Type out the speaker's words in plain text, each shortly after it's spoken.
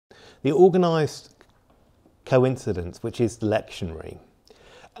the organised coincidence, which is the lectionary,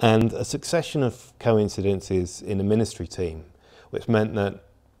 and a succession of coincidences in the ministry team, which meant that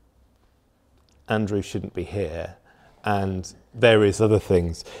Andrew shouldn't be here, and various other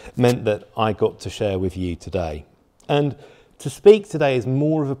things, meant that I got to share with you today. And to speak today is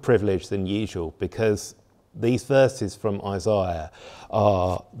more of a privilege than usual, because these verses from Isaiah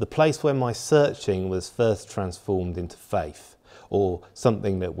are the place where my searching was first transformed into faith, or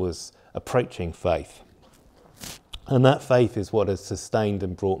something that was approaching faith. And that faith is what has sustained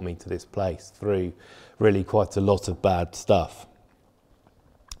and brought me to this place through really quite a lot of bad stuff.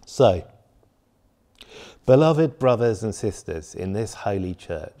 So, beloved brothers and sisters in this holy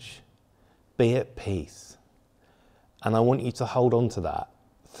church, be at peace. And I want you to hold on to that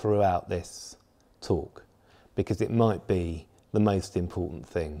throughout this talk, because it might be the most important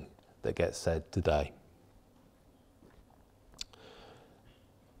thing that gets said today.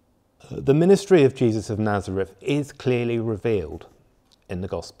 The ministry of Jesus of Nazareth is clearly revealed in the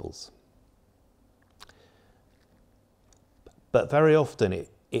Gospels. But very often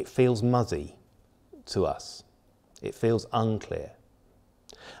it feels muzzy to us. It feels unclear.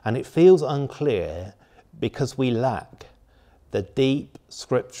 And it feels unclear because we lack the deep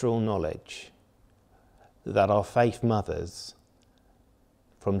scriptural knowledge that our faith mothers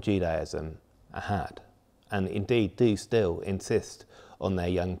from Judaism had, and indeed do still insist on their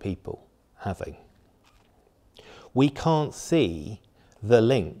young people having. We can't see the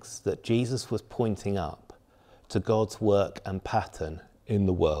links that Jesus was pointing up to God's work and pattern in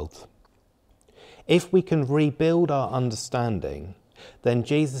the world. If we can rebuild our understanding, then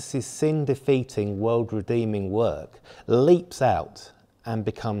Jesus' sin-defeating, world-redeeming work leaps out and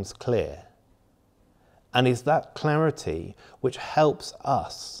becomes clear. And is that clarity which helps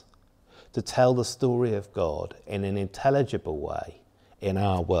us to tell the story of God in an intelligible way in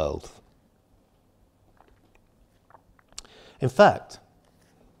our world. In fact,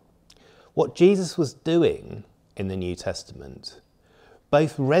 what Jesus was doing in the New Testament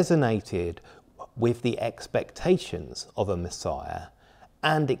both resonated with the expectations of a Messiah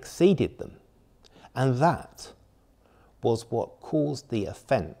and exceeded them. And that was what caused the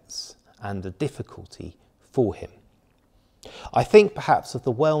offence and the difficulty for him. I think perhaps of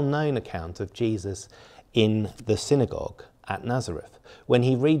the well-known account of Jesus in the synagogue at Nazareth, when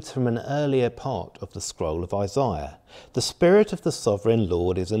he reads from an earlier part of the scroll of Isaiah. The Spirit of the Sovereign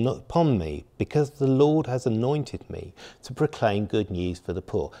Lord is upon me, because the Lord has anointed me to proclaim good news for the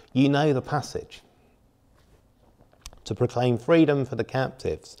poor. You know the passage. To proclaim freedom for the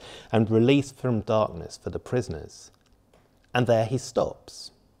captives and release from darkness for the prisoners. And there he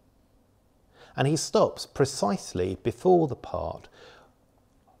stops. And he stops precisely before the part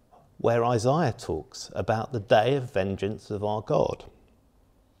where Isaiah talks about the day of vengeance of our God.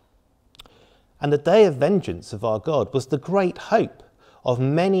 And the day of vengeance of our God was the great hope of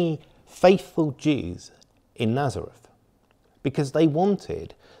many faithful Jews in Nazareth, because they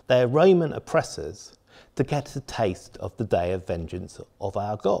wanted their Roman oppressors to get a taste of the day of vengeance of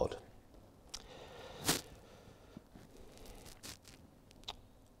our God.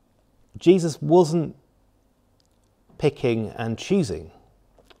 Jesus wasn't picking and choosing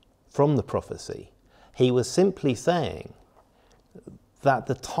from the prophecy. He was simply saying that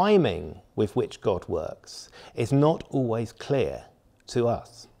the timing with which God works is not always clear to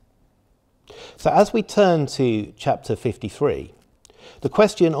us. So as we turn to chapter 53, the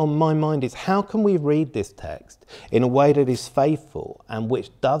question on my mind is, how can we read this text in a way that is faithful and which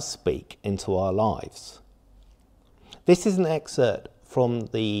does speak into our lives? This is an excerpt from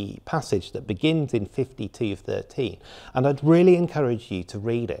the passage that begins in 52:13, and I'd really encourage you to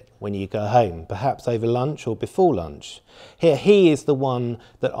read it when you go home, perhaps over lunch or before lunch. Here, he is the one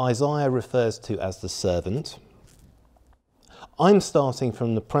that Isaiah refers to as the servant. I'm starting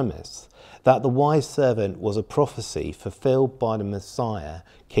from the premise that the wise servant was a prophecy fulfilled by the Messiah,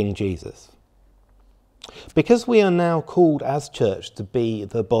 King Jesus. Because we are now called as church to be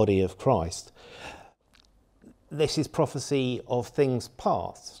the body of Christ, this is prophecy of things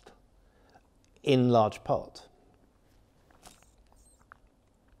past, in large part.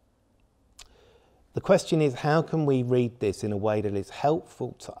 The question is, how can we read this in a way that is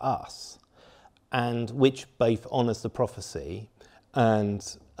helpful to us and which both honours the prophecy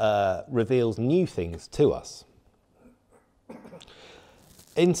and reveals new things to us?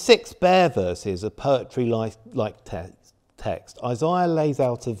 In 6 bare verses of poetry-like text, Isaiah lays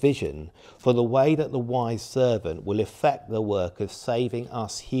out a vision for the way that the wise servant will effect the work of saving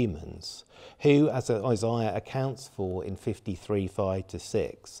us humans, who, as Isaiah accounts for in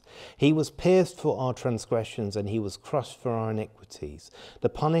 53:5-6, he was pierced for our transgressions and he was crushed for our iniquities. The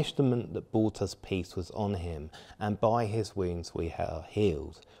punishment that brought us peace was on him, and by his wounds we are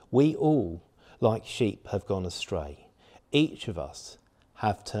healed. We all, like sheep, have gone astray. Each of us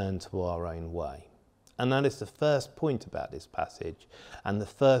have turned to our own way. And that is the first point about this passage, and the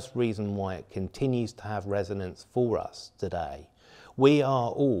first reason why it continues to have resonance for us today. We are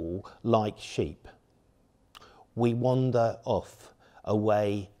all like sheep. We wander off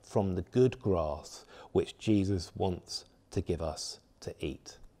away from the good grass which Jesus wants to give us to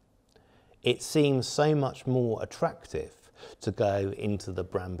eat. It seems so much more attractive to go into the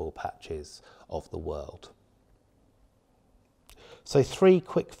bramble patches of the world. So 3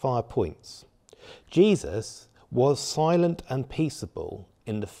 quick fire points. Jesus was silent and peaceable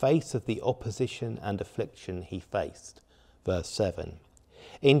in the face of the opposition and affliction he faced. Verse 7.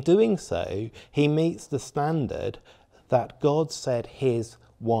 In doing so, he meets the standard that God said his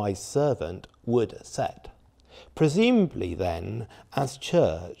wise servant would set. Presumably then, as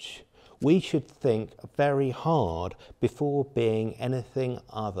church, we should think very hard before being anything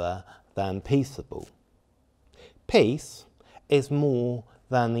other than peaceable. Peace is more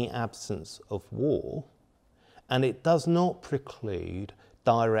than the absence of war, and it does not preclude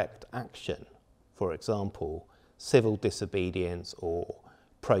direct action, for example, civil disobedience or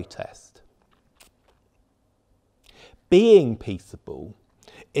protest. Being peaceable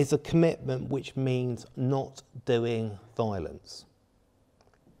is a commitment which means not doing violence.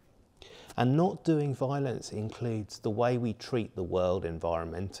 And not doing violence includes the way we treat the world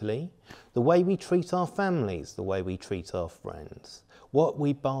environmentally, the way we treat our families, the way we treat our friends, what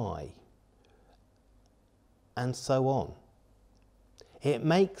we buy, and so on. It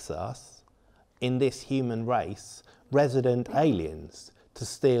makes us, in this human race, resident aliens, to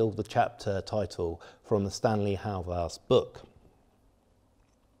steal the chapter title from the Stanley Hauerwas book.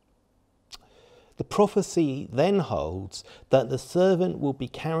 The prophecy then holds that the servant will be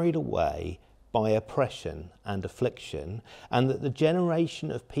carried away by oppression and affliction, and that the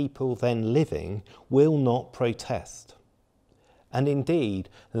generation of people then living will not protest. And indeed,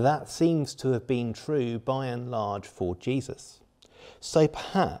 that seems to have been true by and large for Jesus. So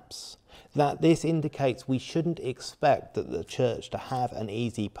perhaps that this indicates we shouldn't expect that the church to have an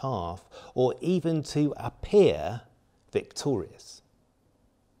easy path or even to appear victorious.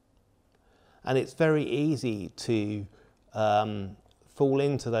 And it's very easy to fall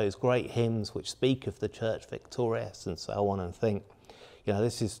into those great hymns which speak of the church victorious and so on, and think, you know,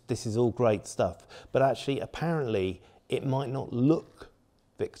 this is all great stuff. But actually, apparently, it might not look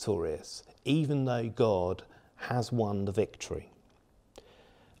victorious, even though God has won the victory.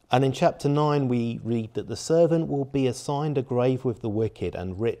 And in chapter 9, we read that the servant will be assigned a grave with the wicked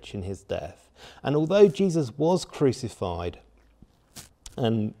and rich in his death. And although Jesus was crucified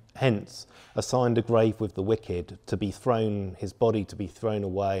and hence assigned a grave with the wicked to be thrown, his body to be thrown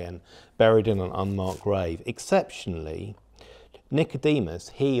away and buried in an unmarked grave, exceptionally, Nicodemus,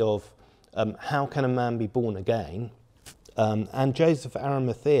 he of how can a man be born again, and Joseph of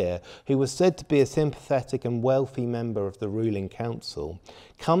Arimathea, who was said to be a sympathetic and wealthy member of the ruling council,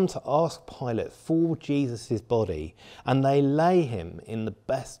 come to ask Pilate for Jesus' body, and they lay him in the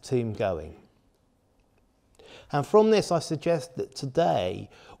best tomb going. And from this, I suggest that today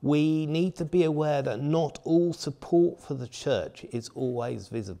we need to be aware that not all support for the church is always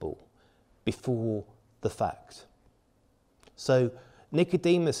visible before the fact. So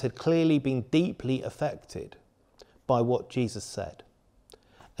Nicodemus had clearly been deeply affected by what Jesus said.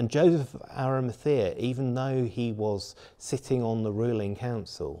 And Joseph of Arimathea, even though he was sitting on the ruling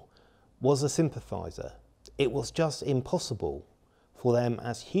council, was a sympathiser. It was just impossible for them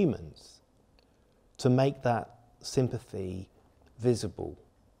as humans to make that sympathy visible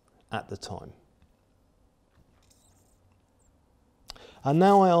at the time. And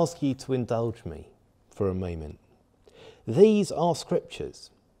now I ask you to indulge me for a moment. These are scriptures.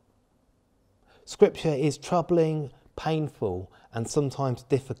 Scripture is troubling, painful, and sometimes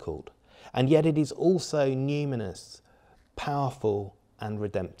difficult, and yet it is also numinous, powerful, and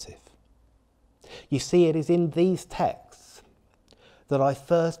redemptive. You see, it is in these texts that I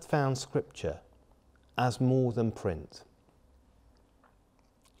first found Scripture as more than print.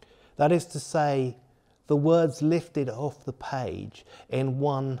 That is to say, the words lifted off the page in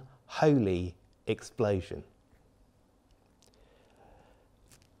one holy explosion.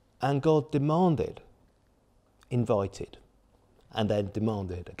 And God demanded, invited, and then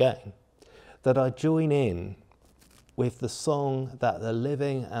demanded again, that I join in with the song that the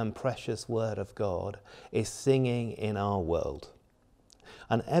living and precious Word of God is singing in our world.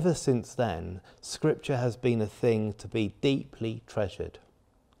 And ever since then, Scripture has been a thing to be deeply treasured,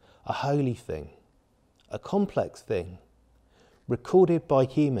 a holy thing, a complex thing, recorded by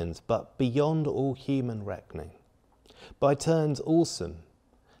humans, but beyond all human reckoning, by turns awesome,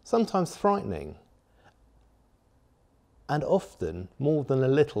 sometimes frightening, and often more than a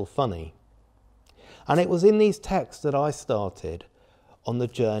little funny. And it was in these texts that I started on the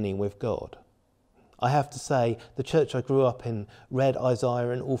journey with God. I have to say, the church I grew up in read Isaiah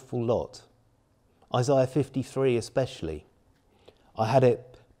an awful lot. Isaiah 53 especially. I had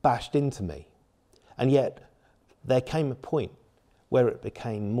it bashed into me. And yet there came a point where it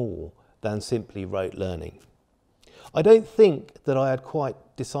became more than simply rote learning. I don't think that I had quite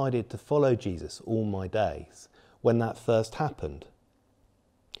decided to follow Jesus all my days when that first happened,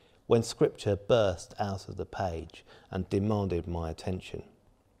 when Scripture burst out of the page and demanded my attention.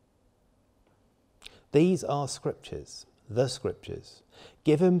 These are Scriptures, the Scriptures,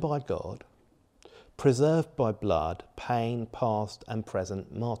 given by God, preserved by blood, pain, past and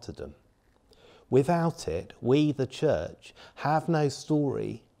present martyrdom. Without it, we, the church, have no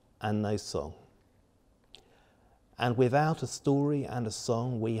story and no song. And without a story and a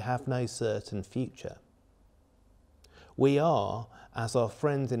song, we have no certain future. We are, as our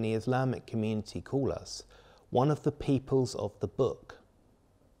friends in the Islamic community call us, one of the peoples of the book.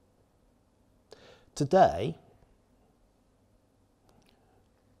 Today,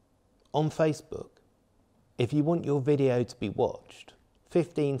 on Facebook, if you want your video to be watched,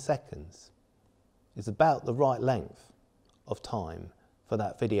 15 seconds is about the right length of time for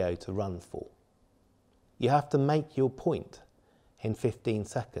that video to run for. You have to make your point in 15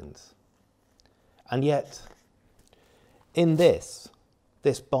 seconds. And yet, in this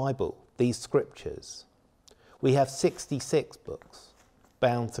Bible, these Scriptures, we have 66 books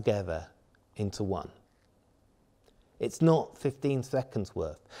bound together into one. It's not 15 seconds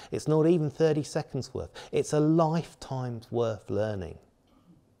worth. It's not even 30 seconds worth. It's a lifetime's worth learning.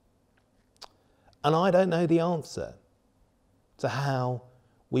 And I don't know the answer to how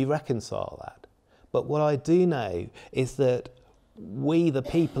we reconcile that. But what I do know is that we, the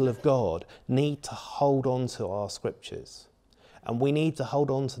people of God, need to hold on to our Scriptures. And we need to hold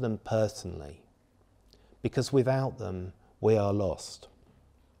on to them personally, because without them, we are lost.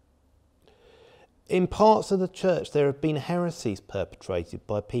 In parts of the church, there have been heresies perpetrated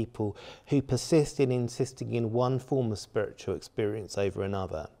by people who persist in insisting in one form of spiritual experience over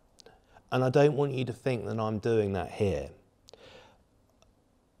another. And I don't want you to think that I'm doing that here.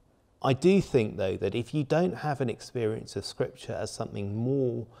 I do think, though, that if you don't have an experience of Scripture as something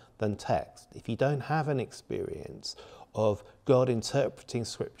more than text, if you don't have an experience of God interpreting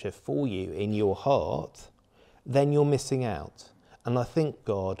Scripture for you in your heart, then you're missing out. And I think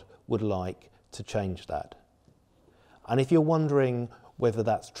God would like to change that. And if you're wondering whether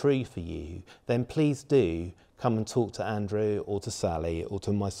that's true for you, then please do come and talk to Andrew or to Sally or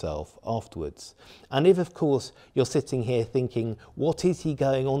to myself afterwards. And if, of course, you're sitting here thinking, what is he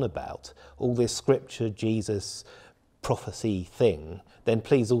going on about? All this Scripture, Jesus, prophecy thing, then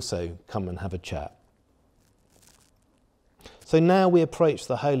please also come and have a chat. So now we approach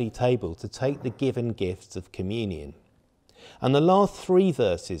the holy table to take the given gifts of communion. And the last 3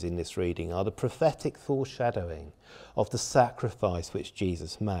 verses in this reading are the prophetic foreshadowing of the sacrifice which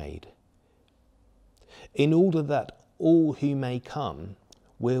Jesus made, in order that all who may come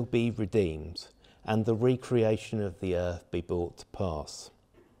will be redeemed and the recreation of the earth be brought to pass.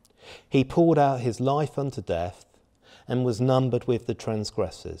 He poured out his life unto death and was numbered with the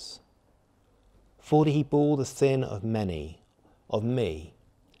transgressors. For he bore the sin of many, of me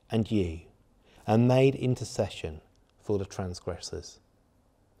and you, and made intercession for the transgressors.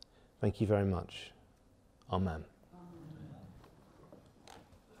 Thank you very much. Amen.